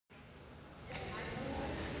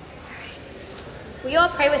Will you all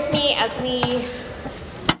pray with me as we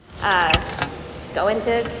just go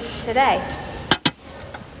into today?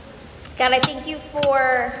 God, I thank you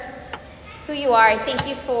for who you are. I thank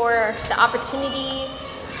you for the opportunity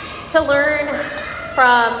to learn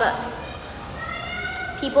from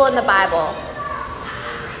people in the Bible,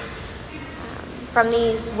 from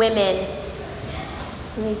these women,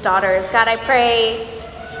 from these daughters. God, I pray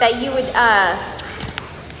that you would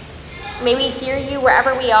may we hear you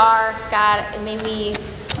wherever we are, God, and may we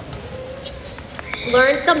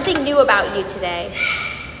learn something new about you today.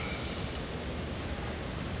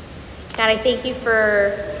 God, I thank you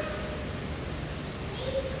for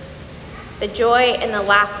the joy and the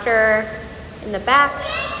laughter in the back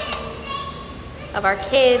of our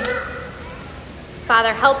kids.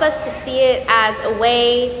 Father, help us to see it as a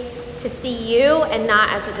way to see you and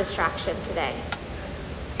not as a distraction today.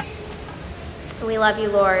 We love you,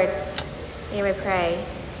 Lord. And we pray.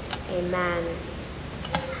 Amen.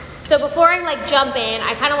 So before I jump in,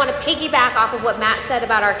 I kind of want to piggyback off of what Matt said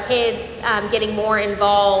about our kids getting more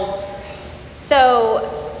involved.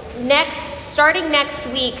 So starting next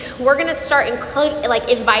week, we're going to start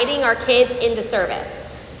inviting our kids into service.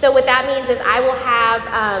 So what that means is I will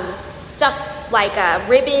have stuff like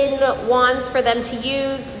ribbon wands for them to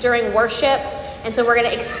use during worship. And so we're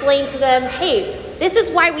going to explain to them, hey, this is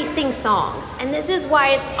why we sing songs, and this is why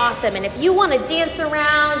it's awesome. And if you want to dance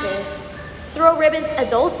around and throw ribbons,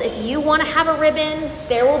 adults, if you want to have a ribbon,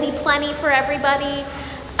 there will be plenty for everybody.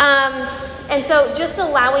 And so just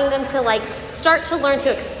allowing them to start to learn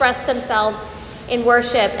to express themselves in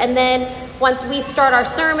worship. And then once we start our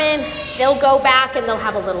sermon, they'll go back and they'll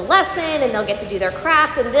have a little lesson and they'll get to do their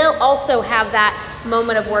crafts, and they'll also have that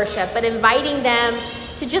moment of worship, but inviting them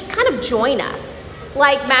to just kind of join us.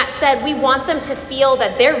 Like Matt said, we want them to feel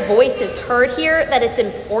that their voice is heard here, that it's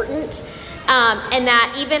important, and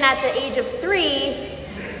that even at the age of 3,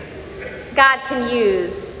 God can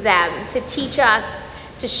use them to teach us,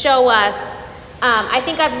 to show us. I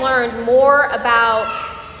think I've learned more about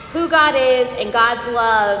who God is and God's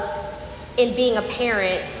love in being a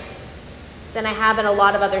parent than I have in a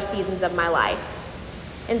lot of other seasons of my life.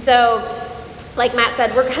 And so, like Matt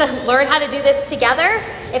said, we're going to learn how to do this together.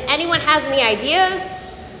 If anyone has any ideas,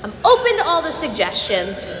 I'm open to all the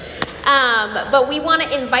suggestions. But we want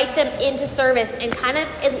to invite them into service and kind of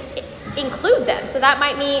include them. So that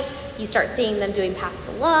might mean you start seeing them doing Pass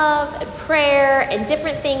the Love and prayer and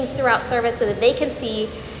different things throughout service so that they can see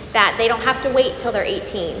that they don't have to wait till they're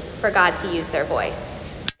 18 for God to use their voice.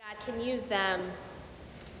 God can use them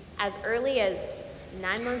as early as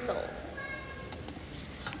 9 months old.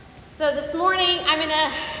 So this morning, I'm going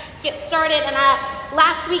to get started. And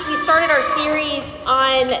last week, we started our series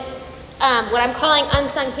on what I'm calling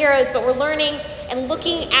Unsung Heroes, but we're learning and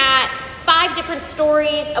looking at 5 different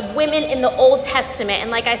stories of women in the Old Testament. And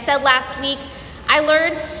like I said last week, I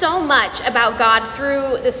learned so much about God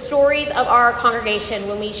through the stories of our congregation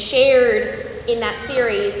when we shared in that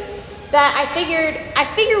series that I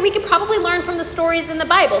figured we could probably learn from the stories in the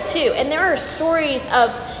Bible too. And there are stories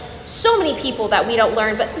of so many people that we don't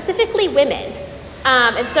learn, but specifically women.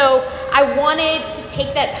 And so I wanted to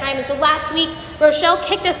take that time. And so last week, Rochelle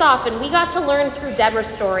kicked us off and we got to learn through Deborah's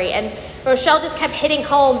story. And Rochelle just kept hitting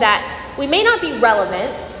home that we may not be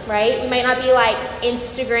relevant, right? We might not be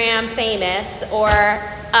Instagram famous or,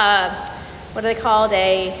 what are they called?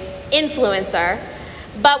 A influencer,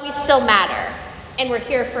 but we still matter. And we're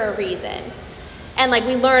here for a reason. And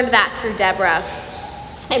we learned that through Deborah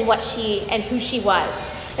and who she was.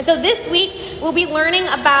 And so this week, we'll be learning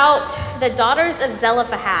about the daughters of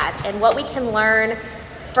Zelophehad and what we can learn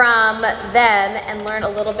from them and learn a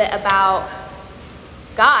little bit about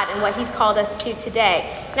God and what he's called us to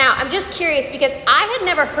today. Now, I'm just curious because I had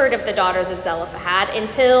never heard of the daughters of Zelophehad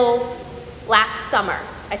until last summer.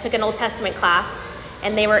 I took an Old Testament class,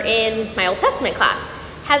 and they were in my Old Testament class.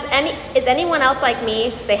 Is anyone else like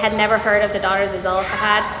me? They had never heard of the daughters of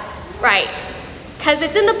Zelophehad? Right. Because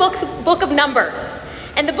it's in the book of Numbers.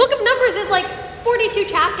 And the book of Numbers is 42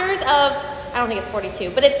 chapters of, I don't think it's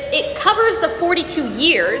 42, but it covers the 42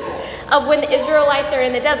 years of when the Israelites are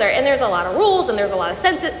in the desert. And there's a lot of rules, and there's a lot of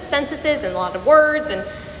censuses, and a lot of words, and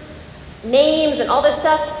names, and all this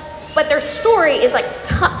stuff. But their story is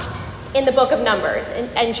tucked in the book of Numbers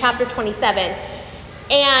in chapter 27.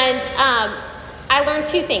 And I learned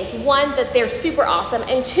 2 things. 1, that they're super awesome.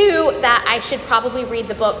 And 2, that I should probably read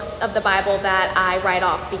the books of the Bible that I write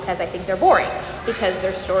off because I think they're boring, because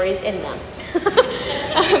there's stories in them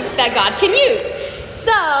that God can use.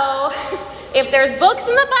 So if there's books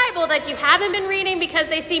in the Bible that you haven't been reading because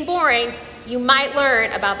they seem boring, you might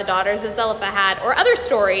learn about the daughters of Zelophehad or other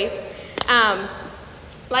stories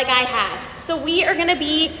like I had. So we are going to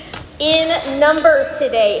be in Numbers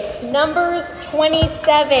today, Numbers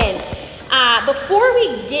 27. Before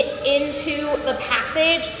we get into the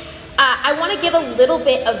passage, I want to give a little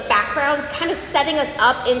bit of background, kind of setting us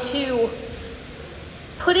up into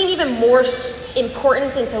putting even more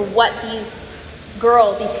importance into what these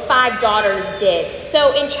girls, these 5 daughters did.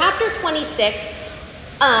 So in chapter 26,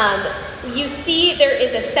 you see there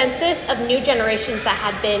is a census of new generations that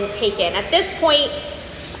had been taken. At this point,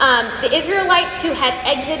 the Israelites who had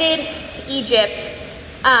exited Egypt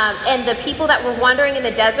and the people that were wandering in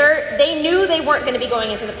the desert, they knew they weren't going to be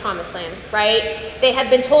going into the promised land, right? They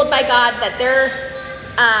had been told by God that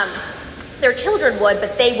their children would,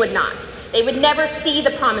 but they would not. They would never see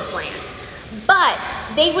the promised land. But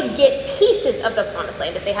they would get pieces of the promised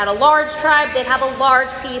land. If they had a large tribe, they'd have a large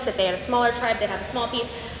piece. If they had a smaller tribe, they'd have a small piece.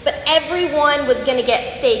 But everyone was going to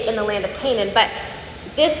get stake in the land of Canaan. But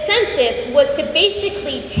this census was to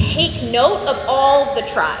basically take note of all of the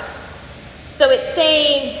tribes. So it's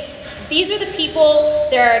saying, these are the people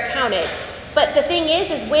that are counted. But the thing is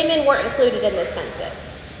women weren't included in this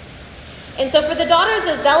census. And so for the daughters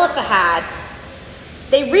of Zelophehad,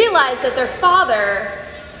 they realized that their father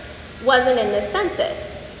wasn't in this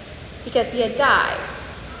census because he had died.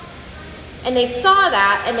 And they saw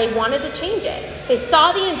that and they wanted to change it. They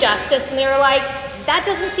saw the injustice and they were like, that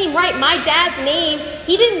doesn't seem right. My dad's name,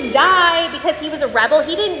 he didn't die because he was a rebel.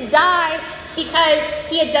 He didn't die because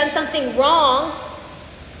he had done something wrong.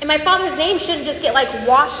 And my father's name shouldn't just get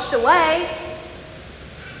washed away.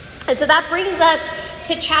 And so that brings us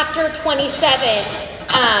to chapter 27.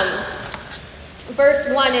 Verse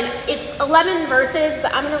 1, and it's 11 verses,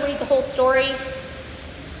 but I'm going to read the whole story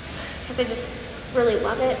because I just really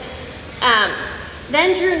love it.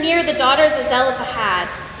 Then drew near the daughters of Zelophehad,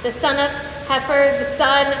 the son of Hepher, the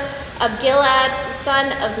son of Gilead, the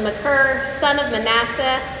son of Machir, son of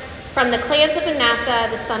Manasseh, from the clans of Manasseh,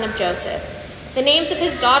 the son of Joseph. The names of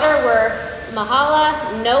his daughter were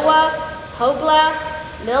Mahlah, Noah,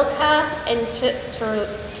 Hoglah, Milcah, and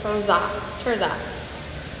Tirzah.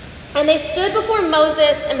 And they stood before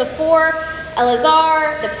Moses and before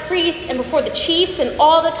Eleazar, the priest, and before the chiefs and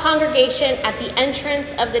all the congregation at the entrance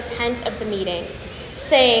of the tent of the meeting,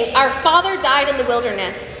 saying, Our father died in the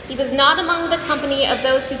wilderness. He was not among the company of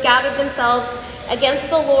those who gathered themselves against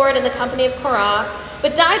the Lord in the company of Korah,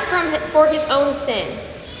 but died for his own sin.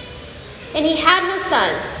 And he had no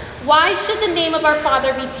sons. Why should the name of our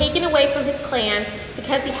father be taken away from his clan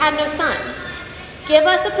because he had no son? Give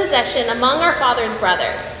us a possession among our father's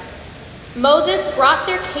brothers. Moses brought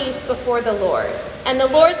their case before the Lord. And the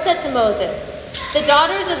Lord said to Moses, The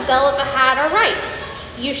daughters of Zelophehad are right.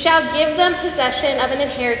 You shall give them possession of an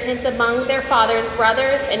inheritance among their father's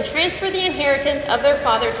brothers and transfer the inheritance of their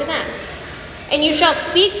father to them. And you shall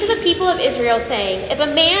speak to the people of Israel, saying, If a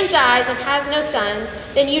man dies and has no son,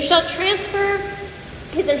 then you shall transfer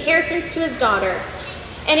his inheritance to his daughter.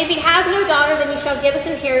 And if he has no daughter, then you shall give his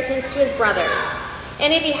inheritance to his brothers.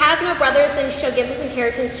 And if he has no brothers, then you shall give his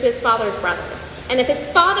inheritance to his father's brothers. And if his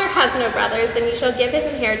father has no brothers, then you shall give his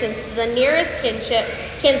inheritance to the nearest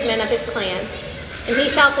kinsman of his clan, and he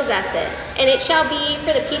shall possess it. And it shall be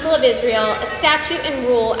for the people of Israel a statute and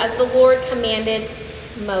rule as the Lord commanded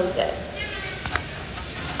Moses.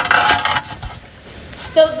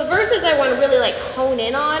 So the verses I want to really hone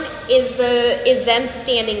in on is them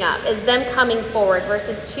standing up, is them coming forward,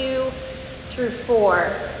 verses 2 through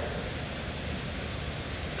 4.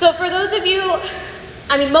 So for those of you,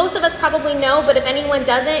 most of us probably know, but if anyone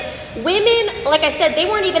doesn't, women, like I said, they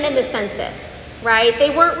weren't even in the census, right? They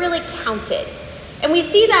weren't really counted. And we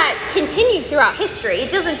see that continue throughout history.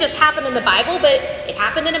 It doesn't just happen in the Bible, but it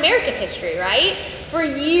happened in American history, right? For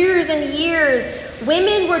years and years,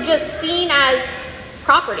 women were just seen as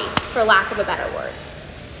property, for lack of a better word.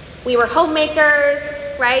 We were homemakers,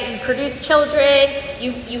 right? You produced children,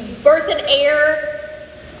 you birth an heir,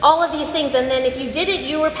 all of these things, and then if you didn't,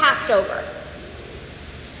 you were passed over.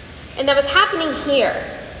 And that was happening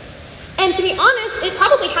here. And to be honest, it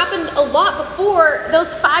probably happened a lot before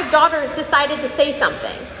those 5 daughters decided to say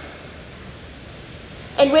something.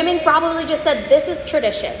 And women probably just said, this is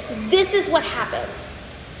tradition. This is what happens.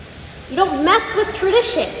 You don't mess with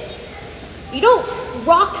tradition. You don't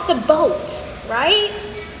rock the boat, right?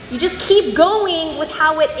 You just keep going with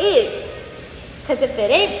how it is. Because if it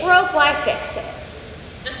ain't broke, why fix it?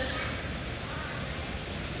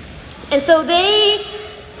 And so they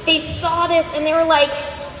saw this and they were like,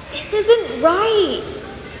 this isn't right.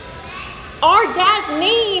 Our dad's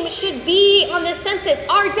name should be on this census.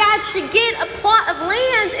 Our dad should get a plot of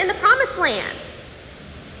land in the promised land.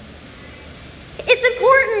 It's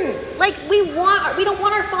important. We don't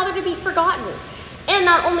want our father to be forgotten. And then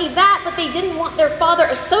not only that, but they didn't want their father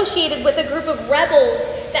associated with a group of rebels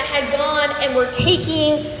that had gone and were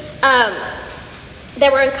taking,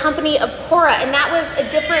 that were in company of Korah. And that was a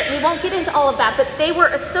different, we won't get into all of that, but they were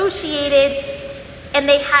associated, and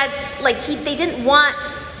they had, they didn't want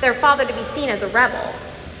their father to be seen as a rebel.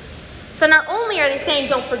 So not only are they saying,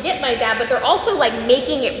 don't forget my dad, but they're also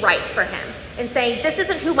making it right for him and saying, this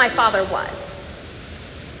isn't who my father was.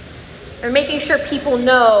 They're making sure people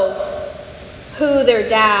know who their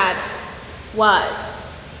dad was.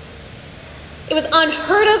 It was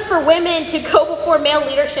unheard of for women to go before male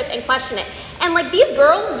leadership and question it. And these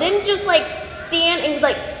girls didn't just stand and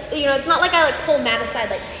it's not like I pull Matt aside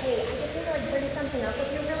hey, I just need to bring something up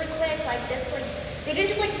with you really quick, this. They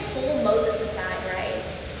didn't just pull Moses aside, right?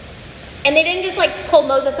 And they didn't just pull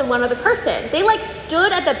Moses and one other person. They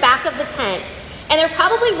stood at the back of the tent. And there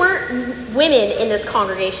probably weren't women in this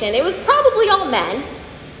congregation. It was probably all men.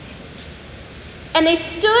 And they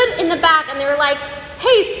stood in the back and they were like,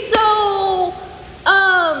 hey, so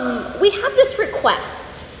we have this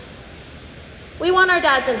request. We want our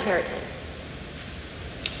dad's inheritance.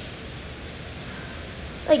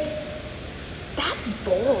 That's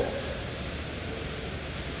bold.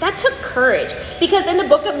 That took courage, because in the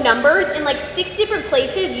book of Numbers, in 6 different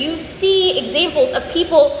places, you see examples of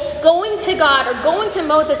people going to God or going to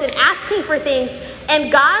Moses and asking for things,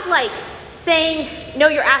 and God saying, no,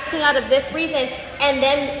 you're asking out of this reason, and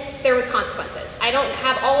then there was consequences. I don't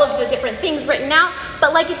have all of the different things written out,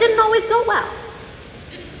 but it didn't always go well.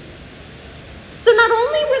 So not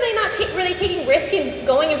only were they taking risk and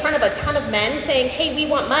going in front of a ton of men saying, hey, we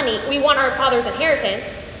want money, we want our father's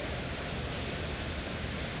inheritance,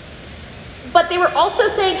 but they were also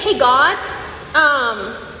saying, hey, God,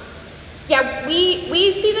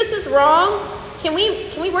 we see this is wrong. Can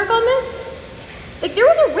we work on this? There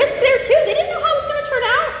was a risk there too. They didn't know how it was going to turn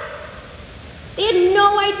out. They had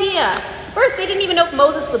no idea. First, they didn't even know if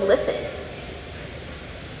Moses would listen.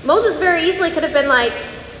 Moses very easily could have been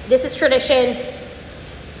this is tradition,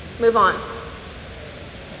 move on.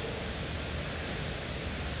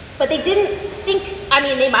 But they didn't think,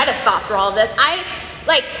 they might have thought through all of this.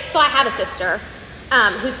 So I have a sister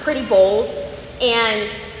who's pretty bold, and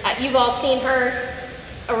you've all seen her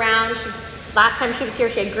around. Last time she was here,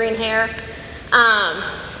 she had green hair,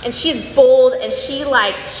 and she's bold, and she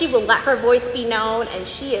will let her voice be known, and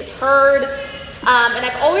she is heard, and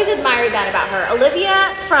I've always admired that about her.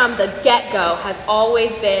 Olivia, from the get-go, has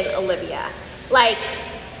always been Olivia.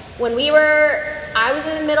 When I was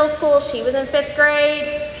in middle school, she was in 5th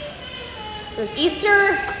grade. It was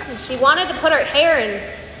Easter, and she wanted to put her hair in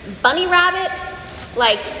bunny rabbits,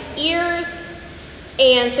 ears,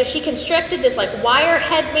 and so she constructed this wire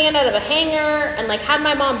headband out of a hanger, and had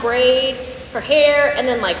my mom braid her hair, and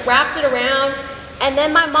then wrapped it around, and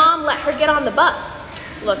then my mom let her get on the bus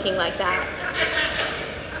looking like that.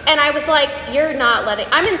 And I was you're not letting,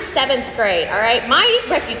 I'm in 7th grade, all right? My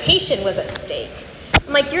reputation was at stake.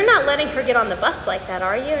 I'm you're not letting her get on the bus like that,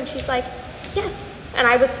 are you? And she's yes. And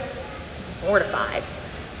I was mortified.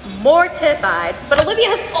 But Olivia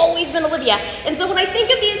has always been Olivia. And so when I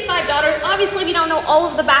think of these 5 daughters, obviously we don't know all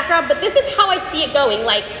of the background, but this is how I see it going.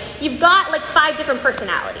 You've got 5 different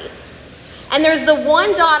personalities. And there's the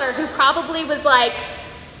one daughter who probably was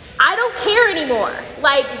I don't care anymore.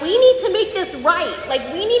 We need to make this right.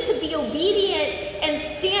 We need to be obedient and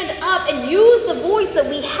stand up and use the voice that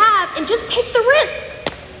we have and just take the risk.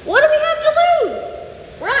 What do we have to lose?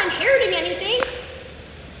 We're not inheriting anything.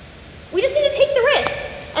 We just need to take the risk.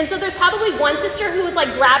 And so there's probably one sister who was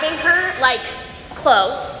grabbing her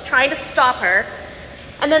clothes, trying to stop her.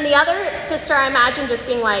 And then the other sister, I imagine, just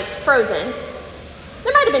being frozen.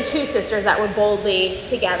 There might have been 2 sisters that were boldly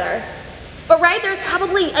together. But there's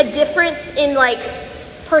probably a difference in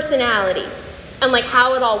personality and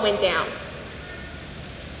how it all went down.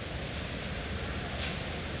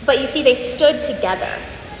 But you see, they stood together.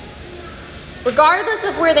 Regardless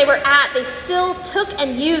of where they were at, they still took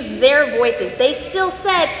and used their voices. They still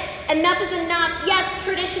said, enough is enough. Yes,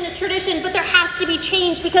 tradition is tradition, but there has to be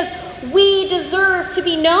change because we deserve to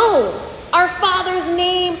be known. Our Father's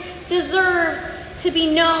name deserves to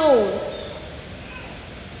be known.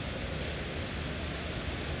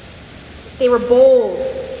 They were bold.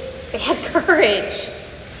 They had courage.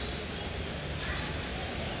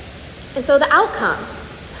 And so the outcome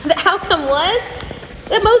was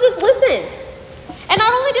that Moses listened. And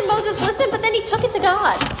not only did Moses listen, but then he took it to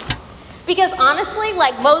God. Because honestly,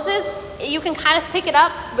 Moses, you can kind of pick it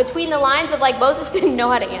up between the lines of Moses didn't know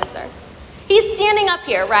how to answer. He's standing up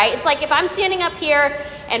here, right? It's if I'm standing up here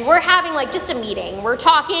and we're having just a meeting. We're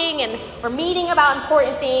talking and we're meeting about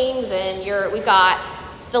important things, and we've got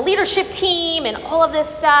the leadership team and all of this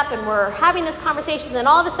stuff, and we're having this conversation, and then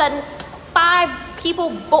all of a sudden 5 people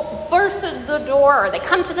burst the door, or they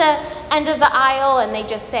come to the end of the aisle and they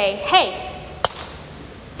just say, hey,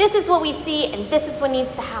 this is what we see and this is what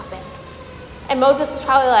needs to happen. And Moses was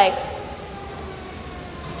probably like,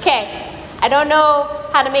 okay, I don't know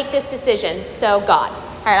how to make this decision, so God.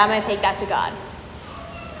 All right, I'm going to take that to God.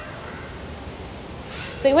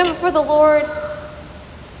 So he went before the Lord,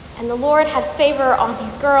 and the Lord had favor on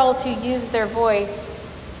these girls who used their voice.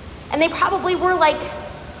 And they probably were like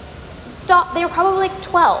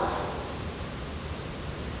 12.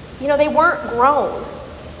 You know, they weren't grown.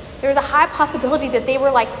 There was a high possibility that they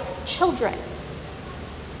were like children.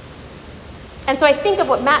 And so I think of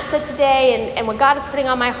what Matt said today and what God is putting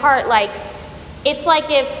on my heart. Like, it's like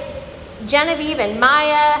if Genevieve and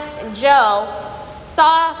Maya and Joe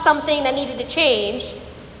saw something that needed to change,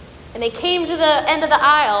 and they came to the end of the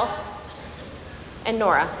aisle, and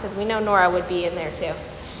Nora, because we know Nora would be in there too.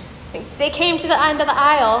 They came to the end of the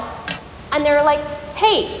aisle, and they were like,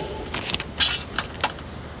 hey,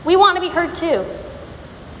 we want to be heard too.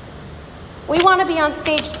 We want to be on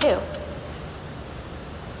stage too.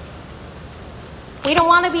 We don't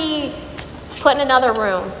want to be put in another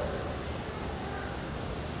room.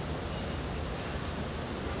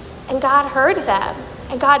 And God heard them,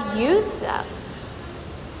 and God used them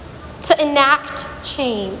to enact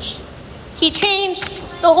change. He changed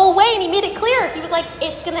the whole way, and he made it clear. He was like,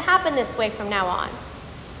 it's going to happen this way from now on.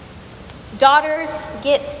 Daughters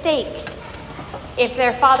get steak if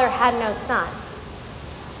their father had no son.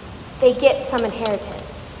 They get some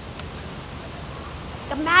inheritance.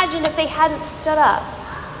 Imagine if they hadn't stood up.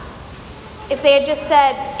 If they had just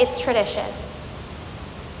said, it's tradition.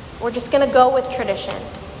 We're just going to go with tradition.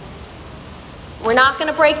 We're not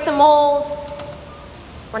going to break the mold.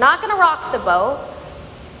 We're not going to rock the boat.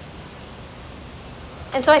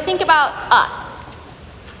 And so I think about us.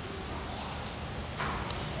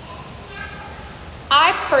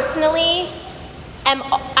 I personally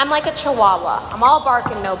I'm like a chihuahua. I'm all bark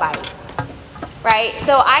and no bite. Right?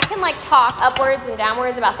 So I can like talk upwards and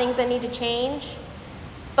downwards about things that need to change.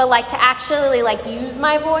 But like to actually like use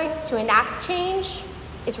my voice to enact change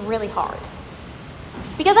is really hard.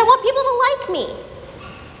 Because I want people to like me.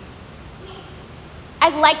 I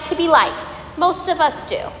like to be liked. Most of us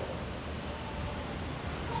do.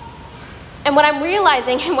 And what I'm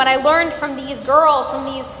realizing and what I learned from these girls,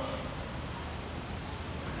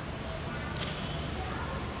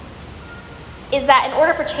 is that in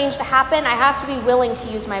order for change to happen, I have to be willing to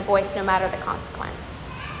use my voice no matter the consequence.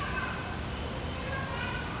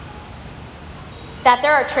 That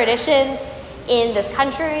there are traditions in this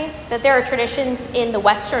country, that there are traditions in the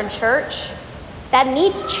Western church that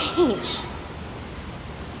need to change.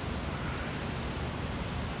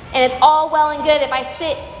 And it's all well and good if I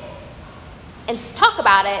sit and talk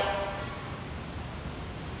about it,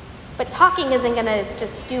 but talking isn't going to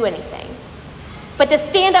just do anything. But to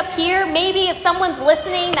stand up here, maybe if someone's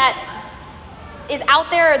listening that is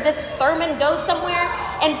out there, or this sermon goes somewhere,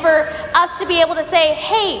 and for us to be able to say,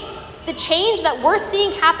 hey, the change that we're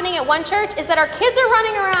seeing happening at One Church is that our kids are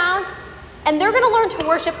running around, and they're going to learn to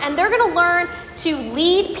worship, and they're going to learn to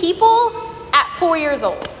lead people at 4 years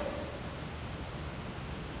old.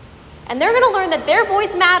 And they're going to learn that their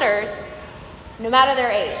voice matters no matter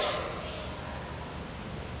their age.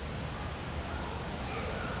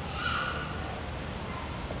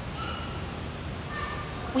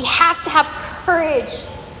 We have to have courage,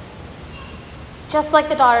 just like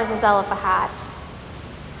the daughters of Zelophehad,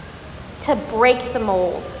 to break the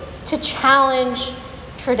mold, to challenge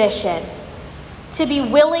tradition, to be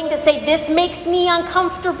willing to say, this makes me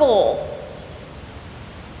uncomfortable.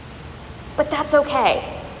 But that's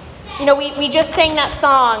okay. You know, we just sang that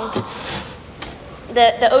song,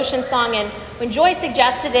 the Ocean song, and when Joy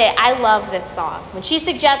suggested it, I love this song. When she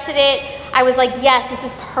suggested it, I was like, yes, this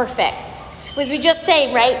is perfect. As we just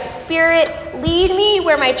say, right? Spirit, lead me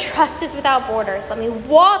where my trust is without borders. Let me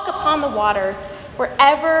walk upon the waters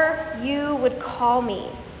wherever you would call me.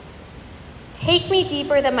 Take me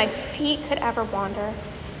deeper than my feet could ever wander.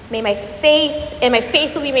 May my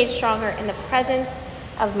faith will be made stronger in the presence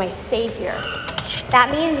of my Savior.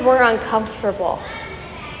 That means we're uncomfortable.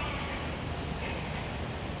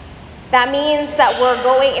 That means that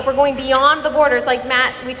if we're going beyond the borders, like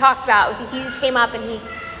Matt, we talked about, he came up and he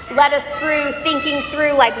led us through thinking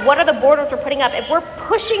through, like, what are the borders we're putting up? If we're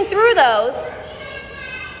pushing through those,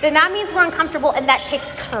 then that means we're uncomfortable, and that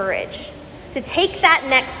takes courage. To take that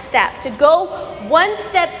next step, to go one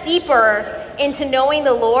step deeper into knowing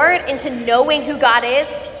the Lord, into knowing who God is,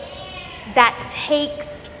 that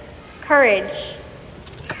takes courage.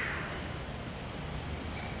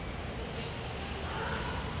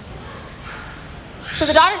 So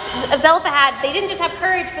the daughters of Zelophehad, they didn't just have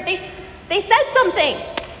courage, but they said something.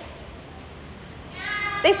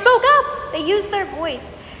 They spoke up. They used their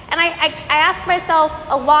voice. And I asked myself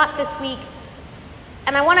a lot this week,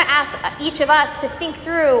 and I want to ask each of us to think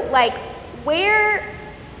through, like, where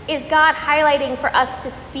is God highlighting for us to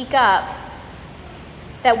speak up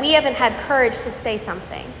that we haven't had courage to say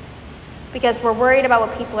something because we're worried about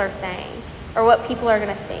what people are saying or what people are going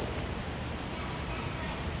to think?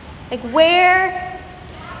 Like, where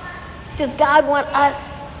does God want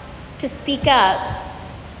us to speak up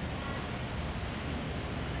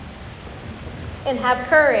and have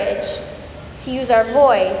courage to use our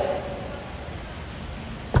voice?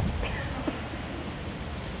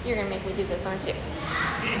 You're going to make me do this, aren't you?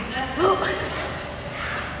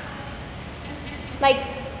 Like,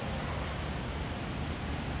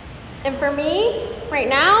 and for me, right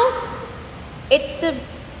now, it's to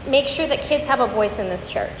make sure that kids have a voice in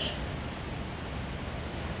this church.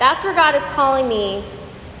 That's where God is calling me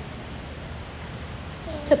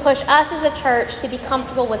to push us as a church to be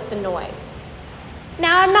comfortable with the noise.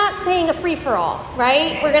 Now, I'm not saying a free-for-all,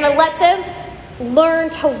 right? We're going to let them learn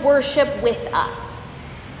to worship with us.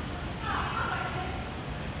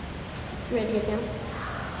 You ready to get down?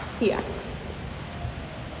 Yeah.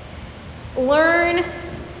 Learn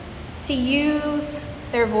to use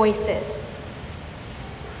their voices.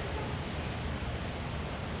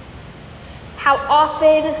 How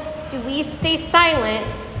often do we stay silent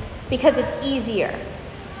because it's easier?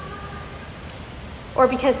 Or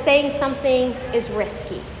because saying something is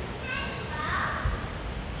risky?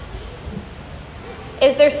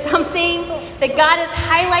 Is there something that God is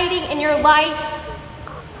highlighting in your life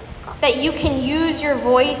that you can use your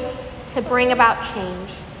voice to bring about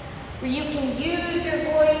change? Where you can use your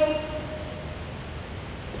voice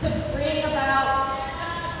to bring about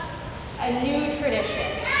a new tradition?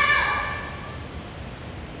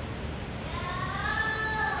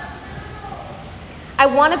 I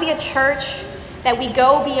want to be a church that we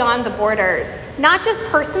go beyond the borders, not just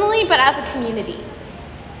personally, but as a community.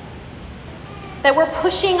 That we're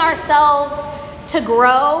pushing ourselves to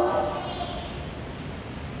grow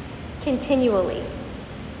continually.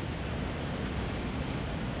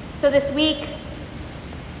 So this week,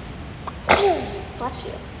 bless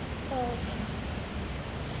you.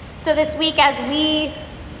 So this week, as we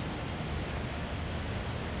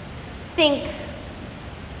think,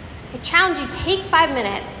 I challenge you, take 5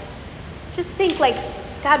 minutes. Just think, like,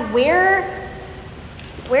 God, where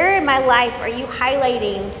in my life are you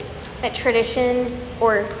highlighting that tradition,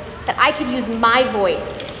 or that I could use my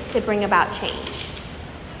voice to bring about change?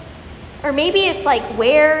 Or maybe it's like,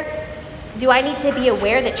 where do I need to be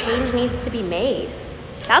aware that change needs to be made?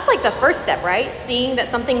 That's like the first step, right? Seeing that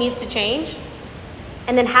something needs to change.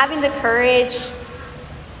 And then having the courage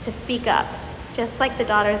to speak up, just like the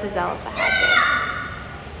daughters of Zelophehad did.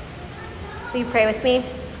 Will you pray with me?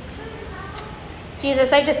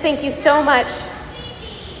 Jesus, I just thank you so much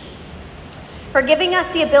for giving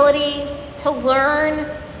us the ability to learn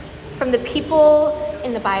from the people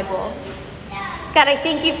in the Bible. God, I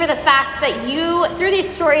thank you for the fact that you, through these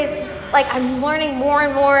stories, like, I'm learning more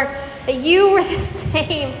and more that you were the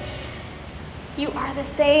same. You are the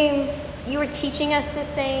same. You were teaching us the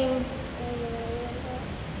same.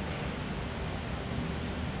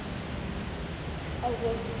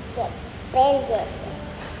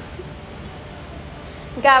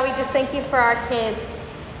 God, we just thank you for our kids.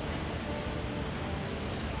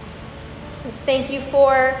 We just thank you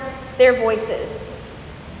for their voices.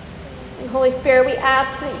 And Holy Spirit, we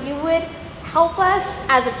ask that you would help us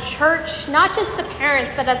as a church, not just the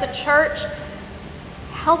parents, but as a church,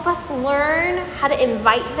 help us learn how to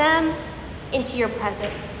invite them into your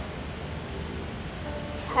presence.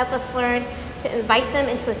 Help us learn to invite them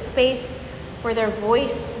into a space where their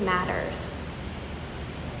voice matters.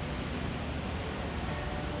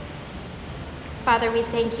 Father, we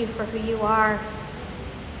thank you for who you are.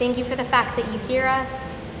 Thank you for the fact that you hear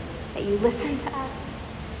us, that you listen to us,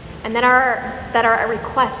 and that our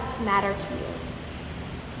requests matter to you.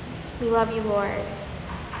 We love you, Lord.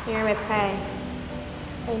 Hear me pray.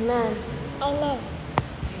 Amen. Amen.